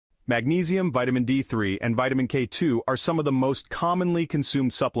Magnesium, vitamin D3, and vitamin K2 are some of the most commonly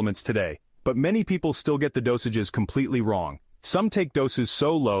consumed supplements today, but many people still get the dosages completely wrong. Some take doses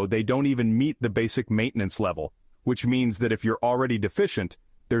so low they don't even meet the basic maintenance level, which means that if you're already deficient,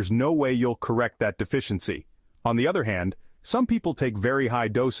 there's no way you'll correct that deficiency. On the other hand, some people take very high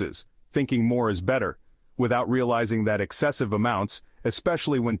doses, thinking more is better, without realizing that excessive amounts,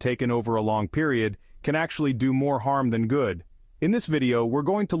 especially when taken over a long period, can actually do more harm than good. In this video, we're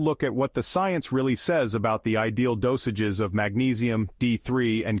going to look at what the science really says about the ideal dosages of magnesium,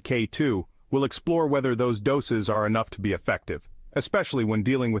 D3, and K2. We'll explore whether those doses are enough to be effective, especially when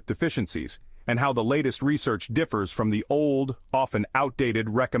dealing with deficiencies, and how the latest research differs from the old, often outdated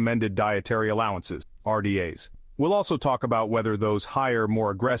recommended dietary allowances, RDAs. We'll also talk about whether those higher, more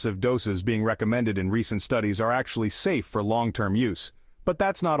aggressive doses being recommended in recent studies are actually safe for long-term use. But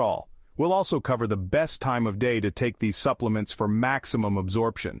that's not all. We'll also cover the best time of day to take these supplements for maximum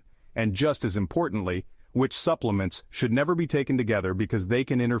absorption, and just as importantly, which supplements should never be taken together because they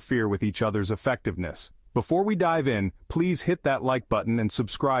can interfere with each other's effectiveness. Before we dive in, please hit that like button and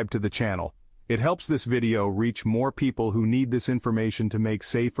subscribe to the channel. It helps this video reach more people who need this information to make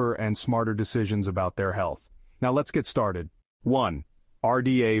safer and smarter decisions about their health. Now let's get started. 1.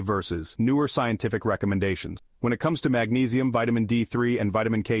 RDA versus newer scientific recommendations. When it comes to magnesium, vitamin D3, and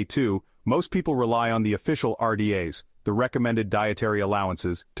vitamin K2, most people rely on the official RDAs, the recommended dietary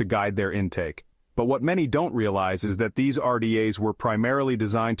allowances, to guide their intake. But what many don't realize is that these RDAs were primarily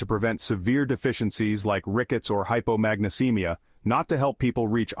designed to prevent severe deficiencies like rickets or hypomagnesemia, not to help people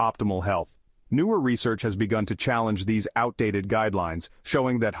reach optimal health. Newer research has begun to challenge these outdated guidelines,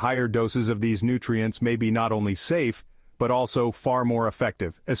 showing that higher doses of these nutrients may be not only safe, but also far more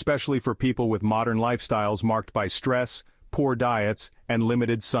effective, especially for people with modern lifestyles marked by stress, poor diets, and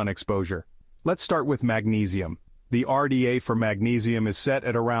limited sun exposure. Let's start with magnesium. The RDA for magnesium is set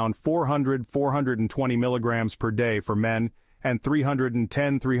at around 400-420 milligrams per day for men and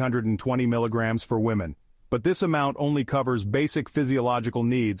 310-320 milligrams for women. But this amount only covers basic physiological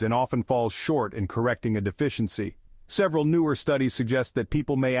needs and often falls short in correcting a deficiency. Several newer studies suggest that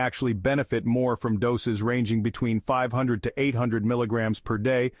people may actually benefit more from doses ranging between 500 to 800 milligrams per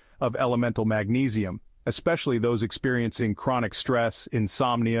day of elemental magnesium, especially those experiencing chronic stress,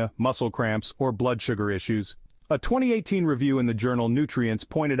 insomnia, muscle cramps, or blood sugar issues. A 2018 review in the journal Nutrients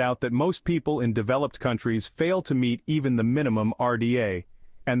pointed out that most people in developed countries fail to meet even the minimum RDA,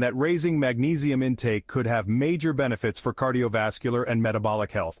 and that raising magnesium intake could have major benefits for cardiovascular and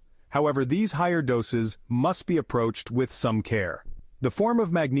metabolic health. However, these higher doses must be approached with some care. The form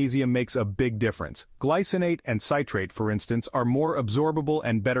of magnesium makes a big difference. Glycinate and citrate, for instance, are more absorbable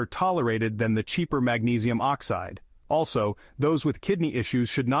and better tolerated than the cheaper magnesium oxide. Also, those with kidney issues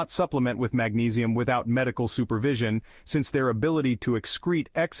should not supplement with magnesium without medical supervision, since their ability to excrete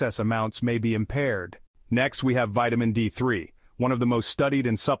excess amounts may be impaired. Next, we have vitamin D3, one of the most studied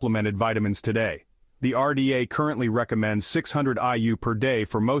and supplemented vitamins today. The RDA currently recommends 600 IU per day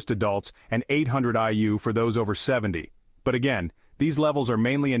for most adults and 800 IU for those over 70. But again, these levels are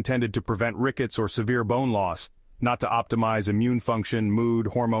mainly intended to prevent rickets or severe bone loss, not to optimize immune function, mood,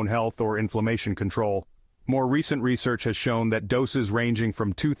 hormone health, or inflammation control. More recent research has shown that doses ranging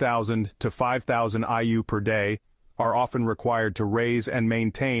from 2,000 to 5,000 IU per day are often required to raise and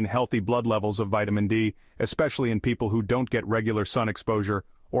maintain healthy blood levels of vitamin D, especially in people who don't get regular sun exposure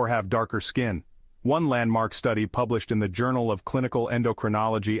or have darker skin. One landmark study published in the Journal of Clinical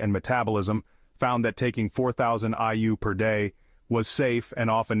Endocrinology and Metabolism found that taking 4,000 IU per day was safe and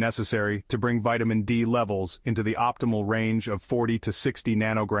often necessary to bring vitamin D levels into the optimal range of 40 to 60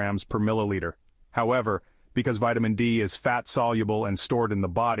 nanograms per milliliter. However, because vitamin D is fat-soluble and stored in the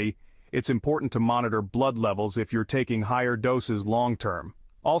body, it's important to monitor blood levels if you're taking higher doses long-term.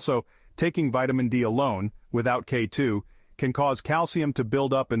 Also, taking vitamin D alone, without K2, can cause calcium to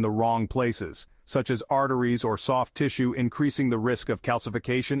build up in the wrong places, such as arteries or soft tissue, increasing the risk of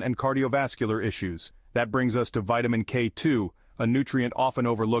calcification and cardiovascular issues. That brings us to vitamin K2, a nutrient often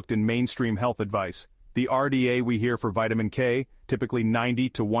overlooked in mainstream health advice. The RDA we hear for vitamin K, typically 90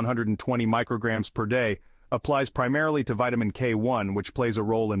 to 120 micrograms per day, applies primarily to vitamin K1, which plays a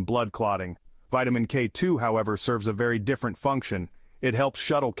role in blood clotting. Vitamin K2, however, serves a very different function. It helps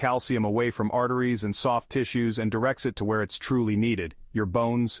shuttle calcium away from arteries and soft tissues and directs it to where it's truly needed, your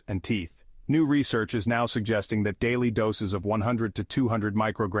bones and teeth. New research is now suggesting that daily doses of 100 to 200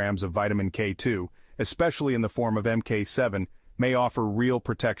 micrograms of vitamin K2, especially in the form of MK7, may offer real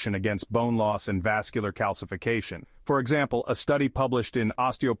protection against bone loss and vascular calcification. For example, a study published in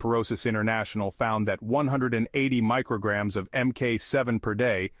Osteoporosis International found that 180 micrograms of MK7 per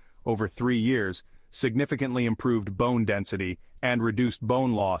day, over 3 years, significantly improved bone density and reduced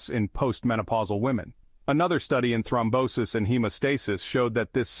bone loss in postmenopausal women. Another study in thrombosis and hemostasis showed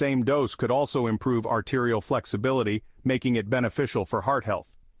that this same dose could also improve arterial flexibility, making it beneficial for heart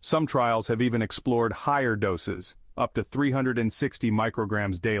health. Some trials have even explored higher doses, up to 360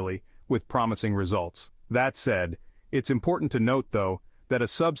 micrograms daily, with promising results. That said, it's important to note, though, that a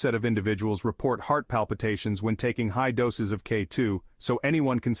subset of individuals report heart palpitations when taking high doses of K2, so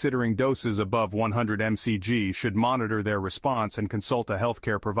anyone considering doses above 100 mcg should monitor their response and consult a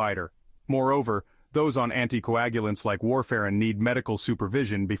healthcare provider. Moreover, those on anticoagulants like warfarin need medical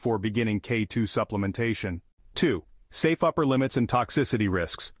supervision before beginning K2 supplementation. 2. Safe upper limits and toxicity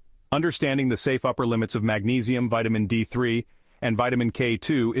risks. Understanding the safe upper limits of magnesium, vitamin D3, and vitamin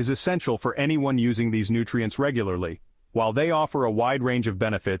K2 is essential for anyone using these nutrients regularly. While they offer a wide range of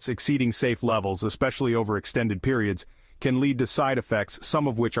benefits, exceeding safe levels, especially over extended periods, can lead to side effects, some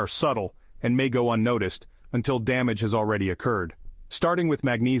of which are subtle and may go unnoticed until damage has already occurred. Starting with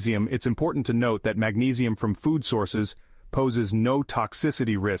magnesium, it's important to note that magnesium from food sources poses no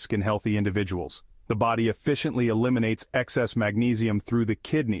toxicity risk in healthy individuals. The body efficiently eliminates excess magnesium through the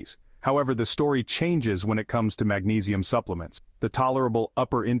kidneys. However, the story changes when it comes to magnesium supplements. The tolerable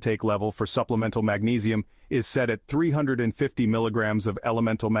upper intake level for supplemental magnesium is set at 350 milligrams of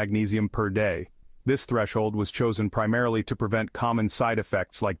elemental magnesium per day. This threshold was chosen primarily to prevent common side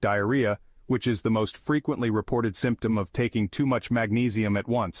effects like diarrhea, which is the most frequently reported symptom of taking too much magnesium at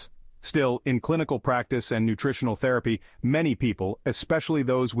once. Still, in clinical practice and nutritional therapy, many people, especially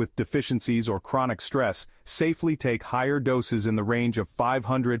those with deficiencies or chronic stress, safely take higher doses in the range of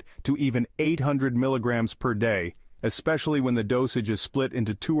 500 to even 800 milligrams per day, especially when the dosage is split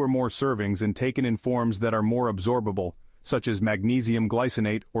into 2 or more servings and taken in forms that are more absorbable, such as magnesium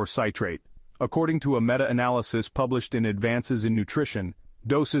glycinate or citrate. According to a meta-analysis published in Advances in Nutrition,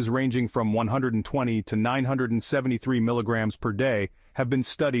 doses ranging from 120 to 973 milligrams per day have been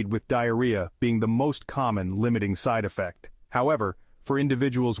studied, with diarrhea being the most common limiting side effect. However, for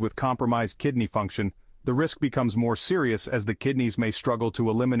individuals with compromised kidney function, the risk becomes more serious as the kidneys may struggle to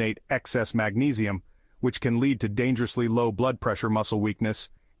eliminate excess magnesium, which can lead to dangerously low blood pressure, muscle weakness,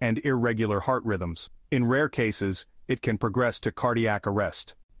 and irregular heart rhythms. In rare cases, it can progress to cardiac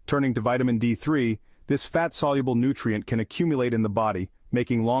arrest. Turning to vitamin D3, this fat-soluble nutrient can accumulate in the body,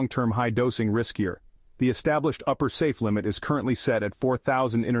 making long-term high dosing riskier. The established upper safe limit is currently set at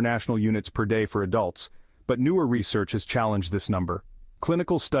 4,000 international units per day for adults, but newer research has challenged this number.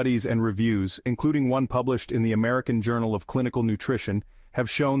 Clinical studies and reviews, including one published in the American Journal of Clinical Nutrition, have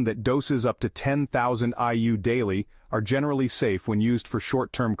shown that doses up to 10,000 IU daily are generally safe when used for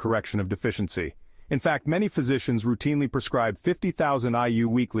short-term correction of deficiency. In fact, many physicians routinely prescribe 50,000 IU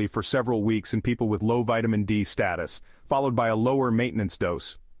weekly for several weeks in people with low vitamin D status, followed by a lower maintenance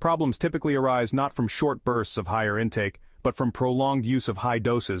dose. Problems typically arise not from short bursts of higher intake, but from prolonged use of high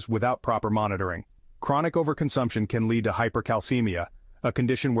doses without proper monitoring. Chronic overconsumption can lead to hypercalcemia, a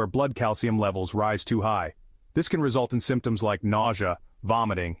condition where blood calcium levels rise too high. This can result in symptoms like nausea,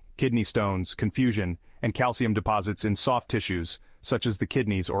 vomiting, kidney stones, confusion, and calcium deposits in soft tissues, such as the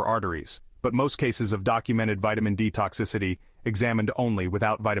kidneys or arteries. But most cases of documented vitamin D toxicity examined only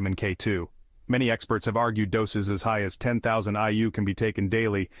without vitamin K2. Many experts have argued doses as high as 10,000 IU can be taken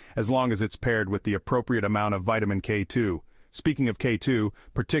daily, as long as it's paired with the appropriate amount of vitamin K2. Speaking of K2,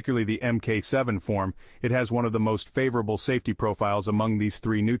 particularly the MK7 form, it has one of the most favorable safety profiles among these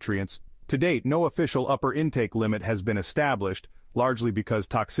 3 nutrients. To date, no official upper intake limit has been established, largely because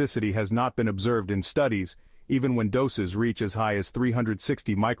toxicity has not been observed in studies, even when doses reach as high as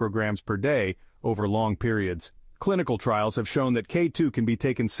 360 micrograms per day over long periods. Clinical trials have shown that K2 can be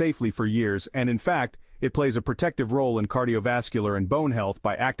taken safely for years, and in fact, it plays a protective role in cardiovascular and bone health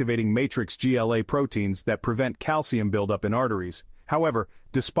by activating matrix GLA proteins that prevent calcium buildup in arteries. However,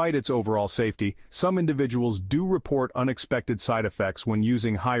 despite its overall safety, some individuals do report unexpected side effects when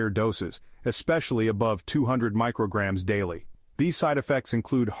using higher doses, especially above 200 micrograms daily. These side effects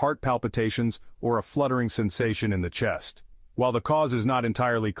include heart palpitations or a fluttering sensation in the chest. While the cause is not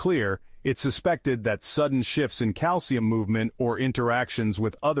entirely clear, it's suspected that sudden shifts in calcium movement or interactions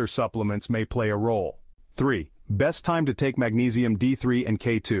with other supplements may play a role. 3. Best time to take magnesium D3 and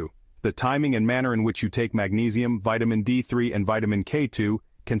K2. The timing and manner in which you take magnesium, vitamin D3 and vitamin K2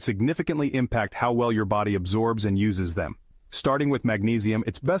 can significantly impact how well your body absorbs and uses them. Starting with magnesium,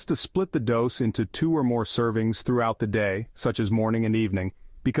 it's best to split the dose into 2 or more servings throughout the day, such as morning and evening,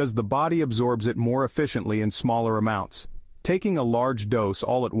 because the body absorbs it more efficiently in smaller amounts. Taking a large dose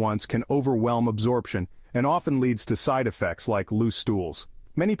all at once can overwhelm absorption and often leads to side effects like loose stools.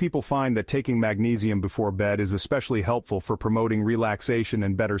 Many people find that taking magnesium before bed is especially helpful for promoting relaxation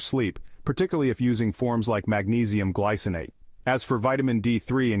and better sleep, particularly if using forms like magnesium glycinate. As for vitamin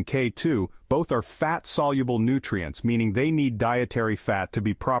D3 and K2, both are fat-soluble nutrients, meaning they need dietary fat to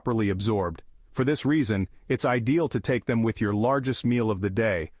be properly absorbed. For this reason, it's ideal to take them with your largest meal of the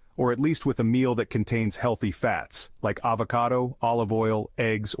day, or at least with a meal that contains healthy fats, like avocado, olive oil,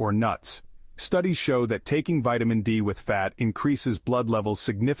 eggs, or nuts. Studies show that taking vitamin D with fat increases blood levels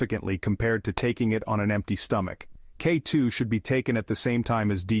significantly compared to taking it on an empty stomach. K2 should be taken at the same time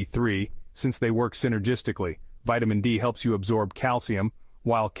as D3, since they work synergistically. Vitamin D helps you absorb calcium,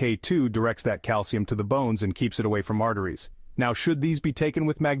 while K2 directs that calcium to the bones and keeps it away from arteries. Now, should these be taken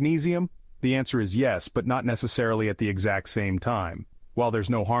with magnesium? The answer is yes, but not necessarily at the exact same time. While there's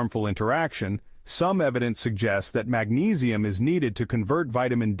no harmful interaction, some evidence suggests that magnesium is needed to convert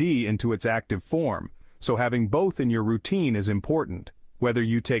vitamin D into its active form, so having both in your routine is important. Whether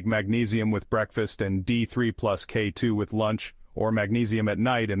you take magnesium with breakfast and D3 plus K2 with lunch, or magnesium at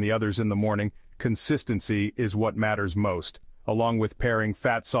night and the others in the morning, consistency is what matters most, along with pairing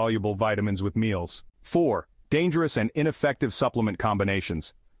fat-soluble vitamins with meals. 4. Dangerous and ineffective supplement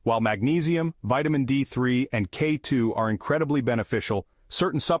combinations. While magnesium, vitamin D3, and K2 are incredibly beneficial,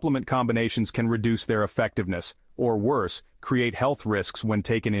 certain supplement combinations can reduce their effectiveness, or worse, create health risks when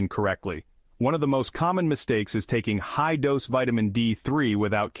taken incorrectly. One of the most common mistakes is taking high-dose vitamin D3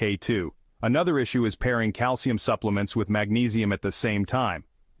 without K2. Another issue is pairing calcium supplements with magnesium at the same time.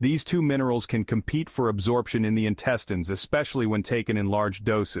 These two minerals can compete for absorption in the intestines, especially when taken in large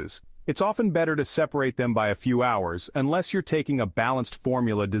doses. It's often better to separate them by a few hours, unless you're taking a balanced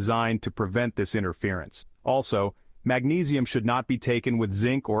formula designed to prevent this interference. Also, magnesium should not be taken with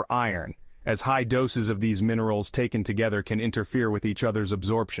zinc or iron, as high doses of these minerals taken together can interfere with each other's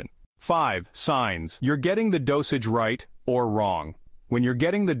absorption. 5. Signs. You're getting the dosage right or wrong. When you're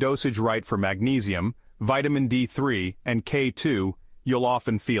getting the dosage right for magnesium, vitamin D3, and K2, you'll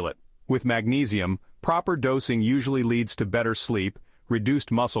often feel it. With magnesium, proper dosing usually leads to better sleep,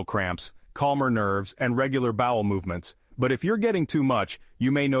 reduced muscle cramps, calmer nerves, and regular bowel movements. But if you're getting too much,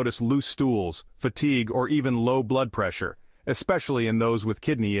 you may notice loose stools, fatigue, or even low blood pressure, especially in those with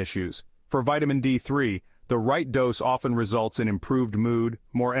kidney issues. For vitamin D3, the right dose often results in improved mood,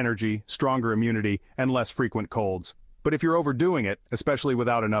 more energy, stronger immunity, and less frequent colds. But if you're overdoing it, especially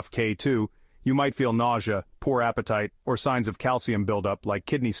without enough K2, you might feel nausea, poor appetite, or signs of calcium buildup like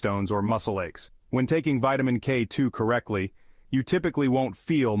kidney stones or muscle aches. When taking vitamin K2 correctly, you typically won't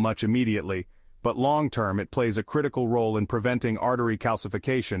feel much immediately, but long-term it plays a critical role in preventing artery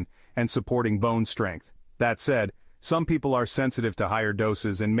calcification and supporting bone strength. That said, some people are sensitive to higher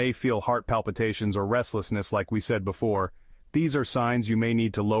doses and may feel heart palpitations or restlessness like we said before. These are signs you may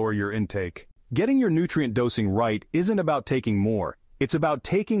need to lower your intake. Getting your nutrient dosing right isn't about taking more. It's about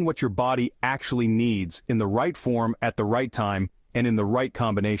taking what your body actually needs in the right form at the right time and in the right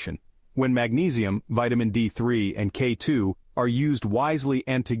combination. When magnesium, vitamin D3, and K2 are used wisely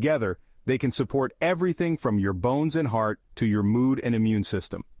and together, they can support everything from your bones and heart to your mood and immune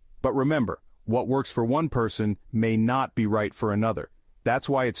system. But remember, what works for one person may not be right for another. That's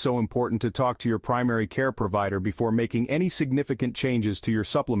why it's so important to talk to your primary care provider before making any significant changes to your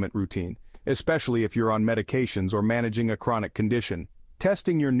supplement routine, especially if you're on medications or managing a chronic condition.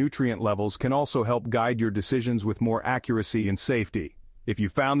 Testing your nutrient levels can also help guide your decisions with more accuracy and safety. If you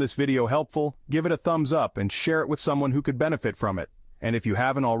found this video helpful, give it a thumbs up and share it with someone who could benefit from it. And if you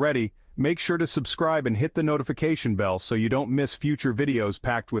haven't already, make sure to subscribe and hit the notification bell so you don't miss future videos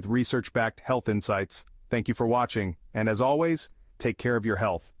packed with research-backed health insights. Thank you for watching, and as always, take care of your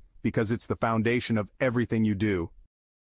health, because it's the foundation of everything you do.